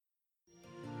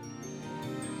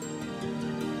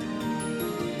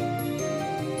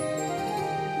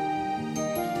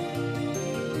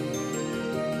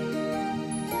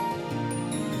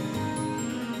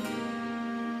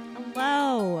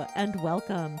and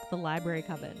welcome to the Library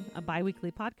Coven, a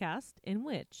bi-weekly podcast in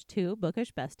which two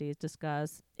bookish besties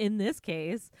discuss, in this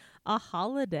case, a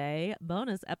holiday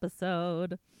bonus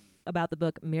episode about the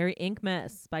book Merry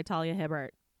Inkmas by Talia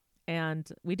Hibbert.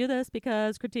 And we do this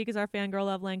because critique is our fangirl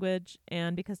love language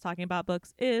and because talking about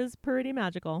books is pretty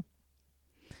magical.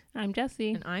 I'm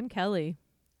Jessie. And I'm Kelly.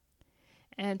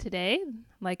 And today,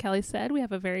 like Kelly said, we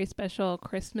have a very special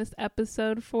Christmas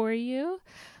episode for you.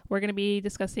 We're going to be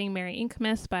discussing Merry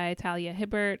Inkmas by Talia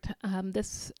Hibbert.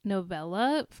 This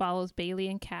novella follows Bailey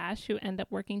and Cash, who end up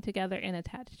working together in a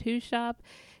tattoo shop.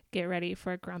 Get ready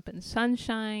for grump and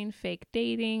sunshine, fake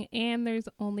dating, and there's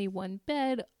only one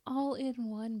bed, all in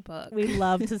one book. We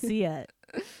love to see it.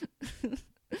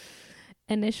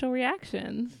 Initial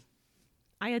reactions.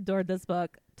 I adored this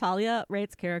book. Talia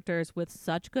writes characters with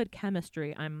such good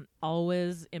chemistry. I'm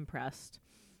always impressed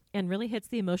and really hits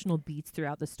the emotional beats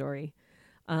throughout the story.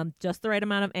 Just the right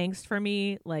amount of angst for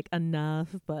me, like enough,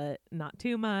 but not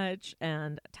too much.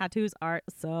 And tattoos are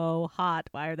so hot.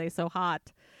 Why are they so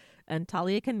hot? And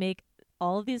Talia can make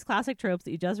all of these classic tropes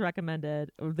that you just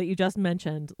recommended or that you just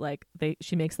mentioned, like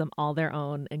she makes them all their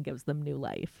own and gives them new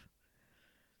life.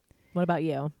 What about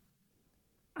you?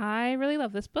 I really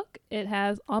love this book. It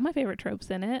has all my favorite tropes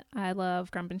in it. I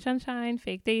love grump and sunshine,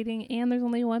 fake dating, and there's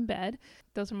only one bed.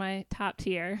 Those are my top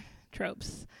tier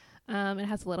tropes. It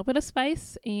has a little bit of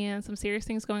spice and some serious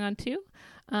things going on too.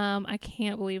 I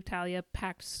can't believe Talia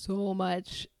packed so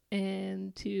much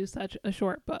into such a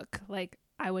short book. Like,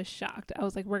 I was shocked. I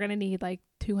was like, we're going to need like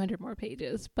 200 more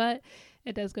pages. But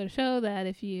it does go to show that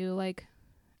if you are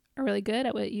really good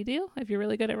at what you do, if you're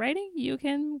really good at writing, you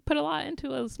can put a lot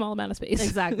into a small amount of space.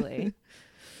 Exactly.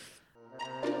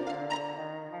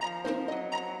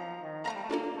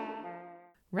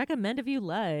 Recommend if you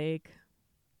like.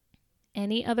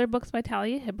 Any other books by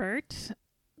Talia Hibbert?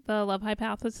 The Love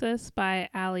Hypothesis by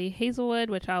Ali Hazelwood,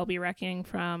 which I'll be wrecking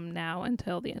from now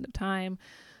until the end of time.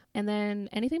 And then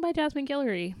anything by Jasmine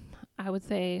Guillory. I would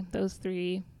say those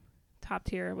three top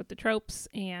tier with the tropes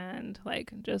and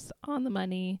like just on the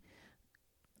money.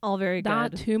 All very good.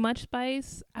 Not too much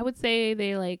spice. I would say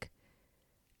they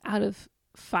out of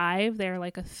 5, they're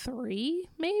like a 3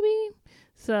 maybe.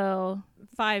 So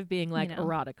 5 being like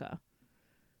erotica.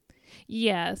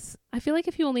 Yes. I feel like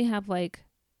if you only have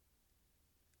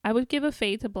I would give a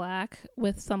Fade to Black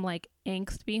with some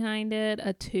angst behind it,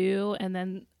 a 2, and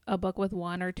then a book with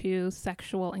 1 or 2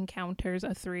 sexual encounters,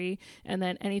 a 3, and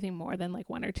then anything more than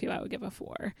 1 or 2, I would give a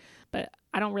 4. But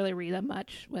I don't really read that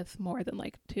much with more than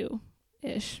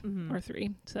 2-ish or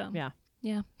 3. So yeah.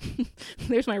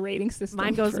 There's my rating system.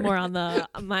 Mine's more on the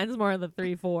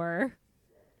 3-4.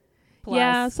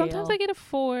 Yeah, scale. sometimes I get a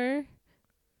 4.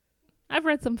 I've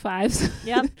read some 5s.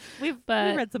 Yep, we've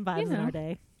read some 5s in our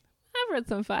day. I've read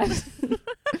some 5s.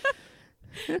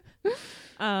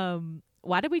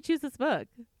 Why did we choose this book?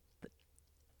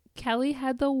 Kelly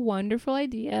had the wonderful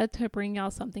idea to bring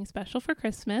y'all something special for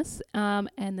Christmas.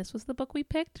 And this was the book we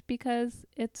picked because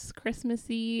it's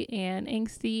Christmassy and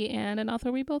angsty and an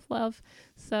author we both love.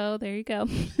 So there you go.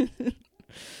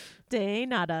 De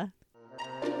nada.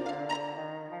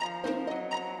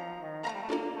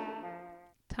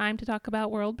 Time to talk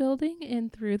about world building in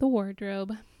Through the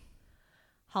Wardrobe.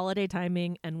 Holiday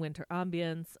timing and winter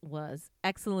ambience was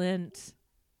excellent.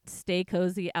 Stay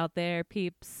cozy out there,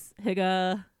 peeps.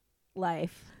 Higa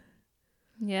life.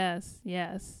 Yes.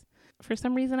 For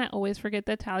some reason, I always forget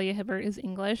that Talia Hibbert is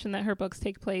English and that her books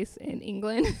take place in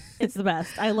England. It's the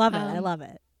best. I love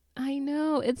it. I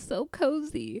know. It's so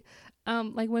cozy.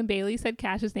 When Bailey said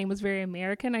Cash's name was very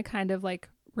American, I kind of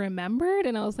remembered,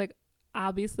 and I was like,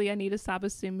 obviously I need to stop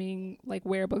assuming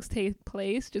where books take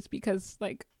place just because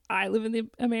I live in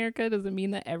America doesn't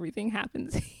mean that everything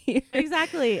happens here.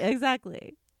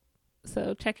 Exactly.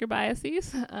 So check your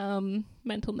biases.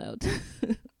 Mental note.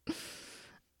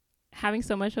 Having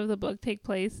so much of the book take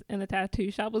place in the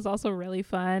tattoo shop was also really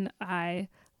fun. I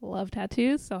love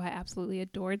tattoos, so I absolutely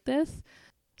adored this.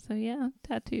 So yeah,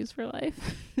 tattoos for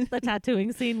life. The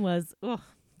tattooing scene was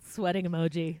sweating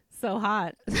emoji. So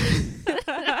hot.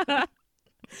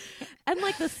 And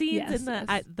the scenes in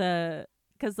the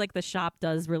because the shop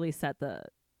does really set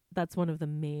that's one of the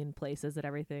main places that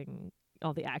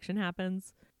all the action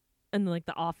happens. And the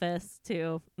office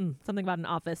too. Something about an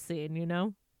office scene, you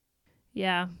know?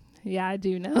 Yeah, I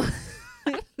do know.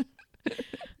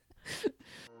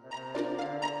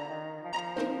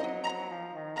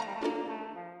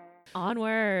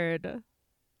 Onward.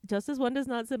 Just as one does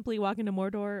not simply walk into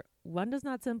Mordor, one does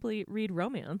not simply read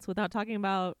romance without talking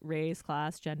about race,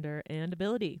 class, gender, and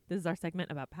ability. This is our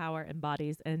segment about power and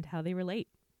bodies and how they relate.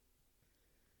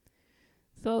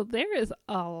 So there is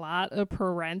a lot of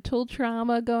parental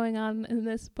trauma going on in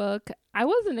this book. I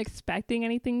wasn't expecting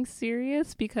anything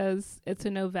serious because it's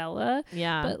a novella.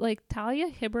 Yeah. But like Talia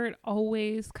Hibbert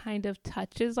always kind of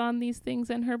touches on these things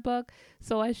in her book.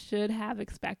 So I should have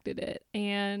expected it.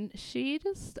 And she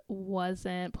just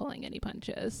wasn't pulling any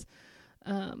punches.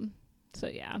 So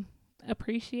yeah,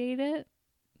 appreciate it.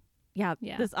 Yeah,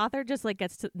 Yeah. this author just like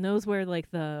knows where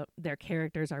like their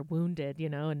characters are wounded, you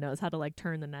know, and knows how to like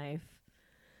turn the knife.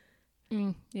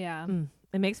 Yeah.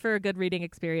 It makes for a good reading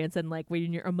experience, and like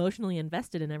when you're emotionally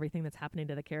invested in everything that's happening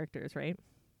to the characters, right?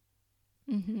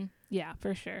 Mm-hmm. Yeah,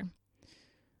 for sure.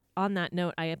 On that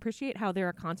note, I appreciate how there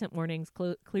are content warnings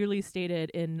clearly stated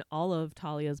in all of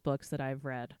Talia's books that I've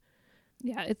read.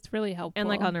 Yeah, it's really helpful. And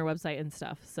like on her website and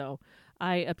stuff. So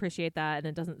I appreciate that, and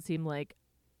it doesn't seem like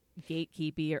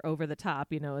gatekeepy or over the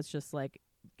top. You know, it's just like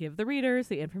give the readers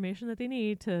the information that they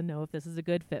need to know if this is a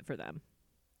good fit for them.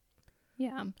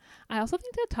 Yeah. I also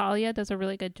think that Talia does a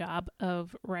really good job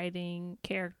of writing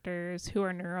characters who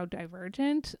are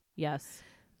neurodivergent. Yes.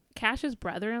 Cash's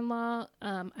brother-in-law,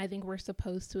 I think we're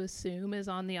supposed to assume is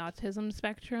on the autism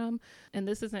spectrum. And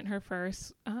this isn't her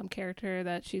first character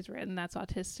that she's written that's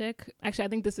autistic. Actually, I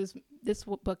think this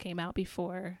book came out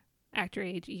before Actor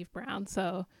Age Eve Brown.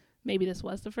 So maybe this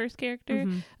was the first character.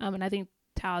 And I think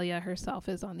Talia herself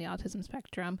is on the autism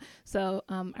spectrum. So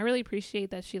I really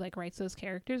appreciate that she like writes those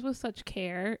characters with such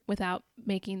care without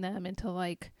making them into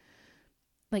like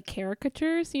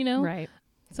caricatures, you know? Right.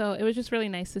 So it was just really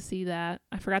nice to see that.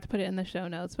 I forgot to put it in the show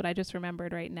notes, but I just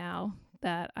remembered right now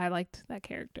that I liked that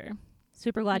character.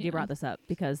 Super glad you brought this up,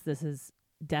 because this is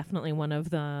definitely one of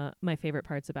my favorite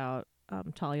parts about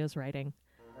Talia's writing.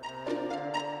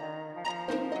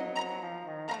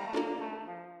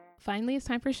 Finally, it's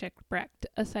time for Shipwrecked,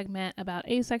 a segment about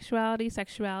asexuality,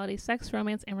 sexuality, sex,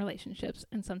 romance, and relationships.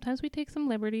 And sometimes we take some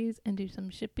liberties and do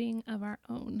some shipping of our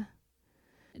own.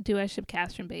 Do I ship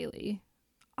Cass and Bailey?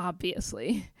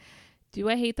 Obviously. Do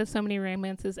I hate that so many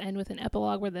romances end with an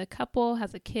epilogue where the couple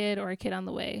has a kid or a kid on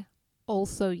the way?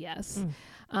 Also, yes.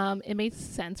 It made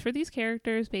sense for these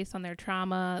characters based on their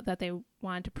trauma that they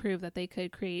wanted to prove that they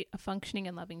could create a functioning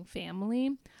and loving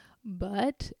family.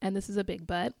 But, and this is a big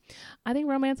but, I think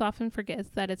romance often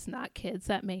forgets that it's not kids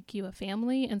that make you a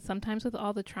family. And sometimes with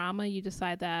all the trauma, you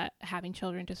decide that having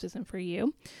children just isn't for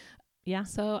you. Yeah.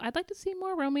 So I'd like to see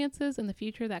more romances in the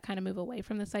future that kind of move away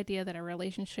from this idea that a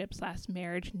relationship /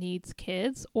 marriage needs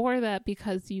kids, or that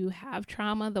because you have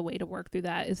trauma, the way to work through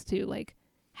that is to like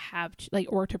have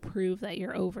or to prove that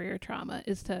you're over your trauma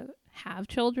is to have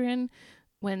children,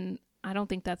 when I don't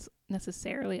think that's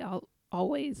necessarily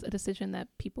always a decision that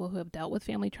people who have dealt with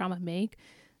family trauma make.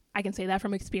 I can say that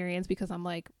from experience because I'm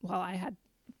like, well, I had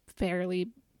fairly,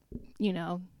 you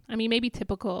know, I mean, maybe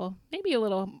typical, maybe a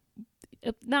little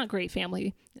not great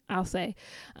family, I'll say,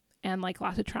 and like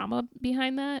lots of trauma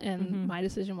behind that. And my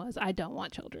decision was I don't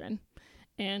want children,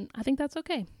 and I think that's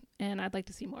okay. And I'd like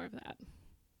to see more of that.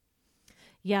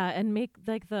 Yeah. And make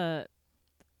like the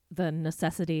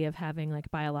necessity of having like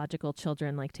biological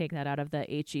children, like take that out of the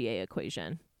HEA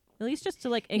equation, at least just to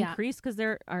like increase, because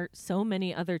there are so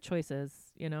many other choices,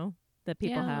 you know, that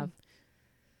people have.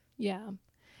 Yeah.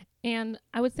 And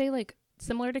I would say like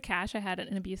similar to Cash, I had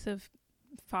an abusive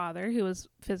father who was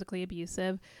physically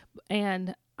abusive,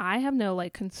 and I have no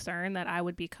like concern that I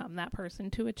would become that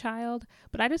person to a child,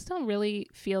 but I just don't really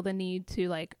feel the need to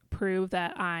like prove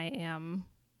that I am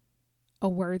a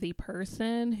worthy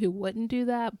person who wouldn't do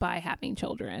that by having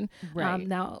children. Right.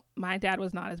 Now my dad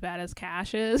was not as bad as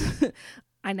Cash is.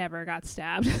 I never got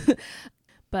stabbed,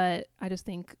 but I just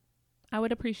think I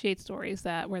would appreciate stories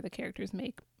where the characters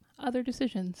make other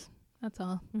decisions. That's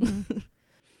all.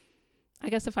 I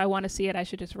guess if I want to see it, I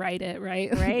should just write it,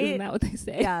 right? Right? Isn't that what they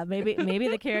say? Yeah, maybe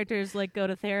the characters like go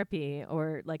to therapy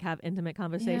or like have intimate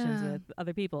conversations with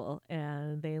other people,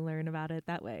 and they learn about it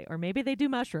that way. Or maybe they do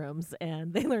mushrooms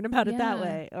and they learn about it that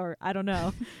way. Or I don't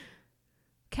know.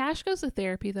 Cash goes to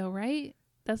therapy though, right?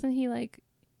 Doesn't he like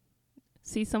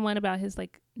see someone about his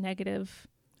like negative?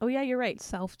 Oh yeah, you're right.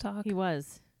 Self-talk. He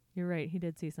was. You're right. He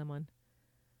did see someone.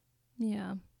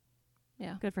 Yeah.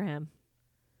 Yeah. Good for him.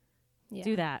 Yeah.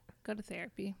 Do that. Go to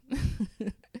therapy.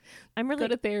 Go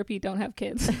to therapy. Don't have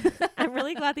kids. I'm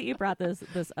really glad that you brought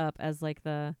this up as like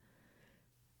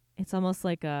it's almost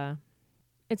like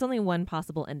it's only one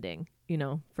possible ending, you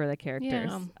know, for the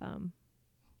characters. Yeah.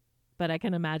 But I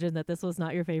can imagine that this was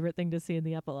not your favorite thing to see in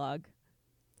the epilogue.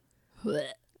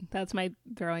 That's my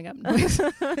throwing up noise.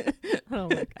 Oh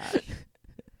my gosh.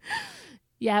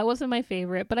 Yeah, it wasn't my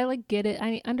favorite, but I like get it.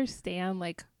 I understand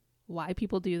like why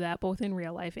people do that both in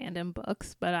real life and in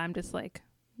books, but I'm just like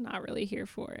not really here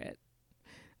for it.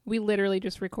 We literally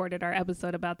just recorded our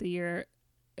episode about the year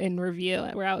in review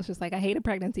where I was just like, I hate a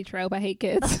pregnancy trope. I hate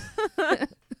kids.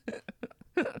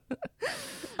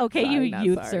 Okay, Sorry, you not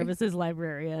youth sorry. services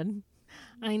librarian.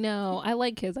 I know. I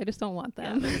like kids. I just don't want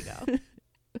them. Yeah, there you go.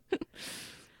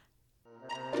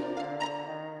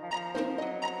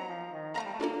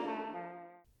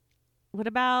 What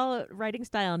about writing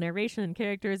style, narration,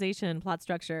 characterization, plot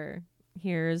structure?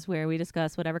 Here's where we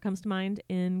discuss whatever comes to mind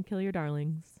in Kill Your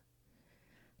Darlings.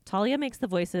 Talia makes the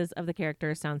voices of the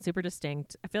characters sound super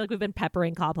distinct. I feel like we've been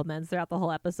peppering compliments throughout the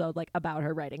whole episode, like about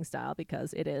her writing style,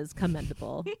 because it is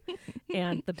commendable.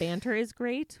 And the banter is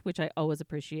great, which I always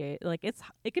appreciate. Like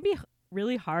it can be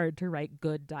really hard to write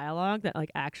good dialogue that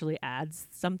like actually adds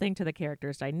something to the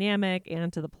character's dynamic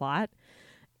and to the plot.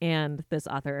 And this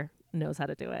author knows how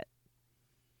to do it.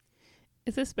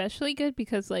 It's especially good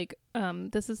because like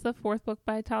this is the 4th book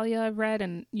by Talia I've read,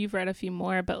 and you've read a few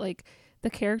more, but like the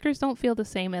characters don't feel the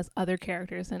same as other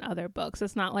characters in other books.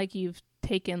 It's not like you've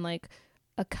taken like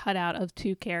a cutout of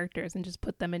 2 characters and just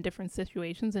put them in different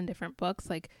situations in different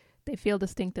books. Like they feel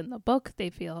distinct in the book.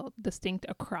 They feel distinct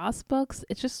across books.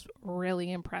 It's just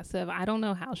really impressive. I don't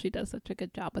know how she does such a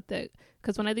good job with it.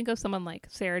 Because when I think of someone like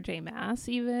Sarah J. Maas,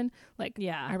 even, like,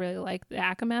 Yeah. I really like the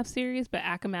Inkmas series, but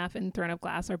Inkmas and Throne of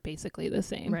Glass are basically the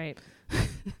same. Right.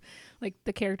 Like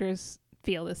the characters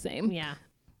feel the same. Yeah.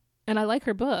 And I like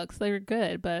her books. They're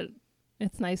good, but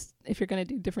it's nice if you're going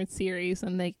to do different series,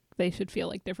 and they should feel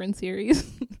like different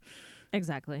series.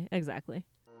 Exactly.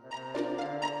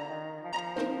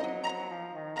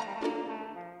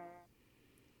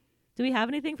 Do we have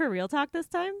anything for real talk this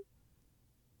time?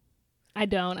 I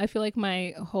don't. I feel like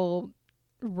my whole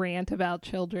rant about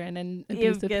children and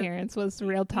abusive parents was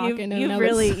real talk. You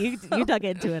dug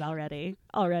into it already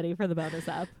for the bonus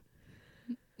app.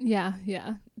 Yeah.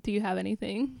 Do you have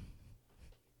anything?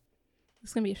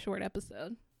 It's going to be a short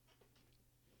episode.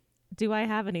 Do I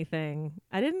have anything?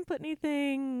 I didn't put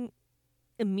anything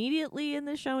immediately in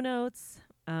the show notes,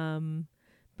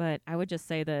 but I would just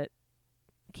say that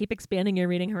keep expanding your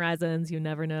reading horizons. You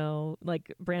never know.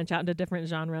 Like, branch out into different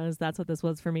genres. That's what this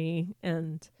was for me.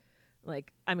 And,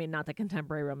 like, I mean, not that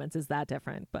contemporary romance is that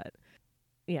different, but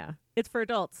yeah, it's for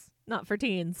adults, not for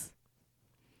teens.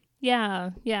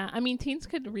 Yeah. I mean, teens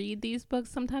could read these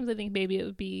books. Sometimes I think maybe it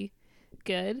would be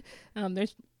good.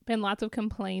 There's been lots of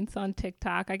complaints on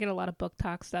TikTok. I get a lot of book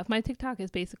talk stuff. My TikTok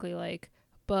is basically like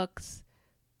books,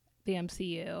 the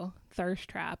MCU, thirst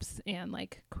traps, and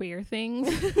like queer things.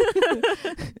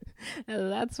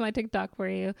 That's my TikTok for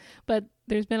you. But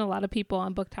there's been a lot of people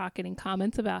on Book Talk getting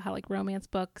comments about how like romance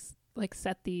books like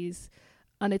set these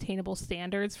unattainable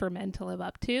standards for men to live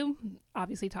up to.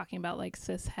 Obviously talking about like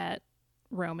cis het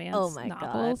romance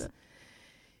novels. God.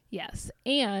 Yes.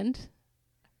 And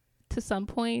to some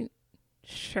point,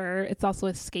 sure, it's also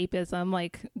escapism.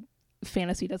 Like,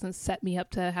 fantasy doesn't set me up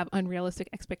to have unrealistic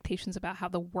expectations about how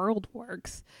the world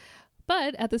works.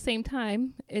 But at the same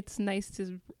time, it's nice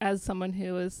to, as someone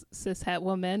who is cis-het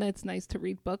woman, it's nice to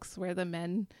read books where the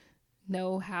men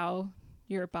know how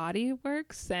your body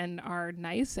works and are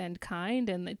nice and kind,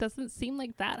 and it doesn't seem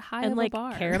like that high of a bar. And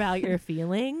like care about your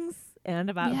feelings and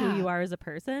about who you are as a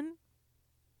person.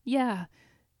 Yeah.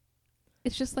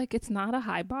 It's just like, it's not a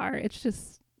high bar. It's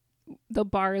just the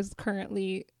bar is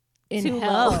currently in too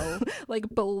hell, low. like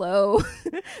below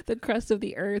the crust of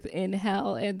the earth in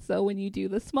hell. And so when you do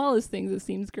the smallest things, it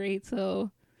seems great. So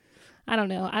I don't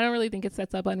know. I don't really think it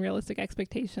sets up unrealistic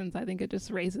expectations. I think it just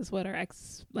raises what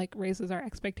raises our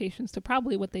expectations to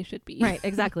probably what they should be. Right,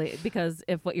 exactly. Because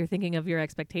if what you're thinking of your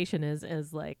expectation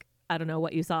is like, I don't know,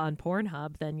 what you saw on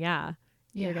Pornhub, then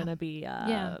you're going to be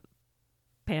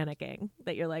panicking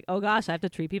that you're like, oh gosh, I have to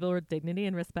treat people with dignity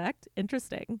and respect.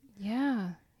 Interesting.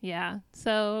 Yeah.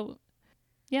 So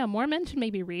more men should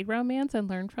maybe read romance and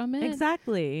learn from it.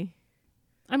 Exactly.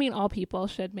 I mean, all people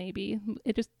should maybe.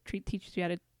 It just teaches you how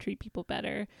to treat people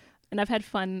better. And I've had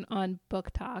fun on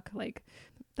Book Talk, like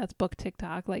that's Book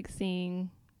TikTok, like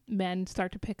seeing men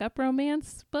start to pick up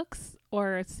romance books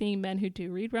or seeing men who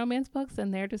do read romance books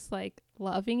and they're just like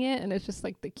loving it, and it's just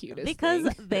like the cutest because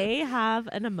thing. They have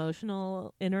an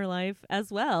emotional inner life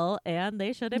as well, and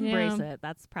they should embrace it.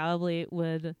 That's probably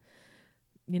would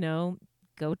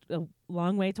go a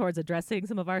long way towards addressing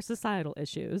some of our societal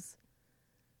issues.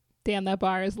 Damn, that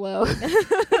bar is low.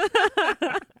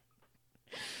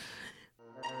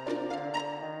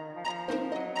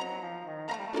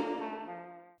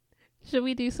 Should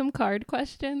we do some card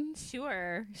questions?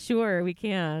 Sure, we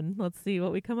can. Let's see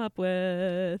what we come up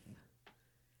with.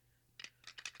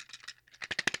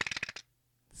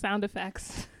 Sound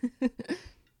effects.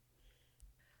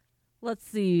 Let's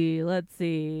see.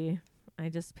 I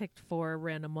just picked 4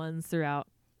 random ones throughout.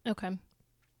 Okay.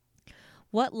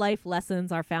 What life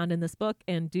lessons are found in this book,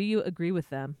 and do you agree with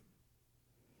them?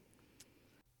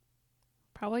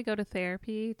 Probably go to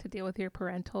therapy to deal with your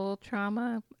parental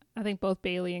trauma. I think both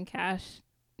Bailey and Cash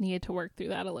needed to work through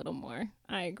that a little more.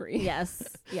 I agree. Yes.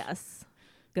 Yes.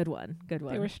 Good one. Good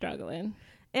one. They were struggling.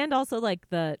 And also like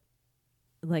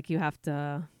you have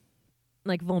to,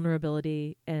 like,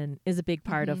 vulnerability and is a big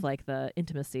part of like the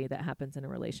intimacy that happens in a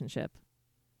relationship.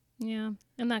 Yeah.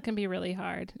 And that can be really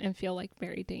hard and feel like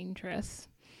very dangerous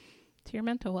to your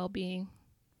mental well-being.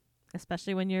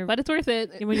 Especially when you're, but it's worth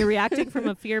it. when you're reacting from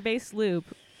a fear-based loop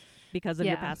because of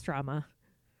your past trauma.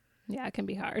 Yeah, it can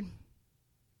be hard.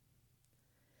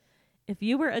 If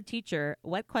you were a teacher,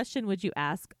 what question would you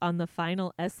ask on the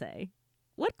final essay?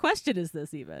 What question is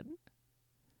this even?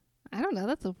 I don't know.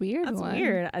 That's a weird one. That's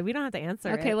weird. We don't have to answer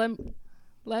it. Okay,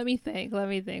 let me think.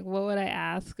 What would I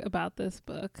ask about this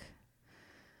book?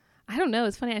 I don't know.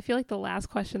 It's funny. I feel like the last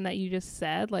question that you just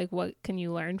said, like, what can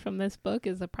you learn from this book,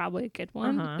 is probably a good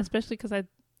one. Especially because I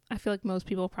feel like most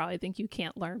people probably think you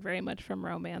can't learn very much from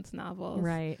romance novels.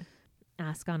 Right.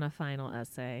 Ask on a final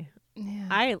essay.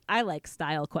 Yeah. I like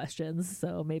style questions,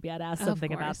 so maybe I'd ask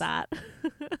something about that.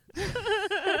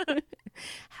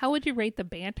 How would you rate the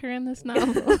banter in this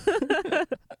novel?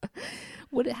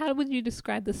 How would you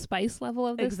describe the spice level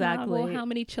of this novel? How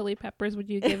many chili peppers would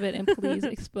you give it? And please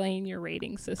explain your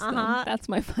rating system. That's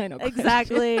my final question.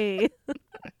 Exactly.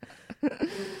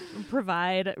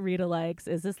 Provide read-alikes.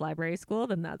 Is this library school?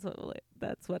 Then that's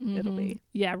what it'll be.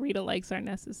 Yeah, read-alikes are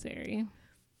necessary.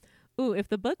 Ooh, if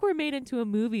the book were made into a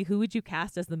movie, who would you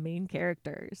cast as the main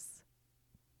characters?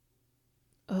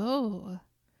 Oh.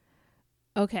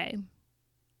 Okay.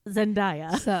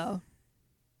 Zendaya. So.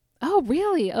 Oh,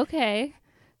 really? Okay.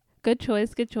 Good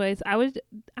choice.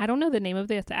 I don't know the name of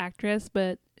this actress,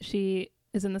 but she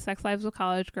is in the Sex Lives of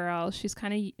College Girls.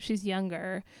 She's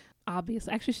younger.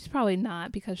 Obviously. Actually, she's probably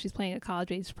not, because she's playing a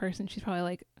college-aged person. She's probably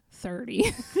like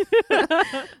 30.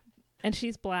 And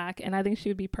she's black, and I think she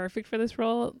would be perfect for this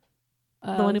role.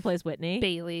 The one who plays Whitney?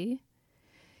 Bailey.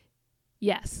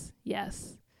 Yes.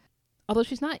 Although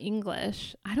she's not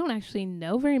English. I don't actually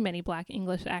know very many black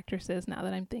English actresses now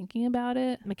that I'm thinking about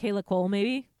it. Michaela Cole,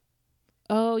 maybe?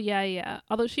 Oh, yeah.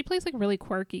 Although she plays like really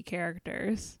quirky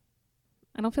characters.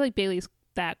 I don't feel like Bailey's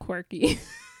that quirky.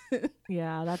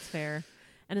 Yeah, that's fair.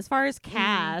 And as far as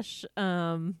Cash,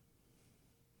 a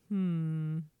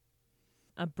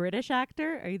British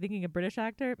actor? Are you thinking a British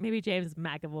actor? Maybe James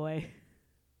McAvoy.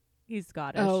 He's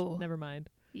Scottish. Oh. Never mind.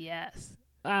 Yes.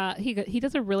 He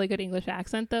does a really good English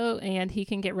accent, though, and he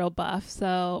can get real buff,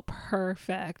 so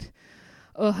perfect.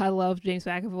 Oh, I love James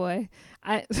McAvoy.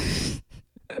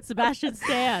 Sebastian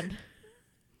Stan.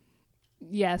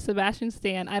 Yeah, Sebastian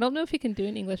Stan. I don't know if he can do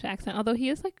an English accent, although he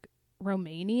is like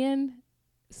Romanian,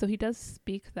 so he does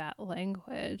speak that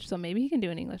language, so maybe he can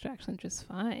do an English accent just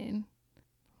fine.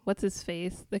 What's his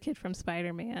face? The kid from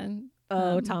Spider-Man.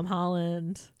 Oh, Tom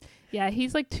Holland. Yeah,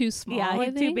 he's like too small. Yeah,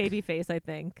 he's too baby face, I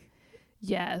think.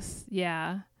 Yes,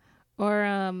 yeah.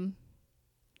 Or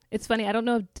it's funny, I don't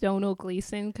know if Donald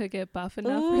Gleason could get buff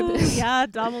enough for this. Yeah,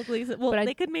 Donald Gleason. Well,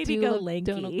 they could maybe go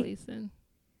lanky. Donald Gleason.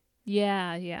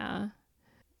 Yeah.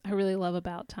 I really love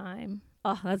About Time.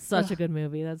 Oh, that's such a good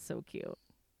movie. That's so cute.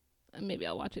 Maybe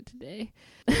I'll watch it today.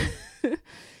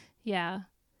 Yeah,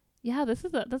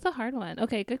 that's a hard one.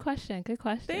 Okay, good question.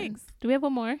 Thanks. Do we have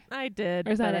one more? I did,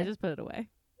 or is that I just put it away.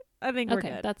 I think we're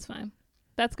good. Okay, that's fine.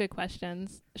 That's good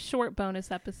questions. Short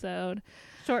bonus episode.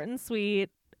 Short and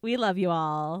sweet. We love you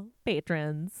all,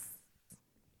 patrons.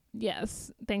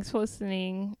 Yes. Thanks for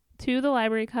listening to the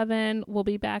Library Coven. We'll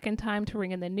be back in time to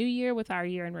ring in the new year with our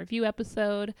year in review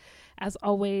episode. As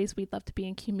always, we'd love to be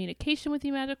in communication with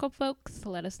you magical folks.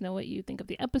 So let us know what you think of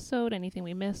the episode, anything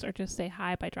we missed, or just say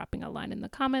hi by dropping a line in the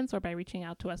comments or by reaching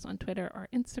out to us on Twitter or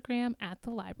Instagram at the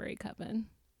Library Coven.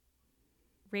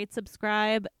 Rate,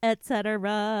 subscribe,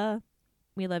 etc.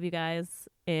 We love you guys.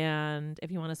 And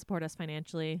if you want to support us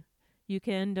financially, you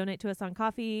can donate to us on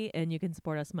Ko-fi, and you can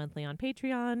support us monthly on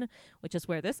Patreon, which is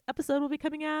where this episode will be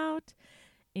coming out,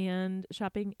 and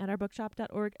shopping at our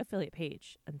bookshop.org affiliate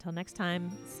page. Until next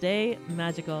time, stay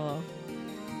magical.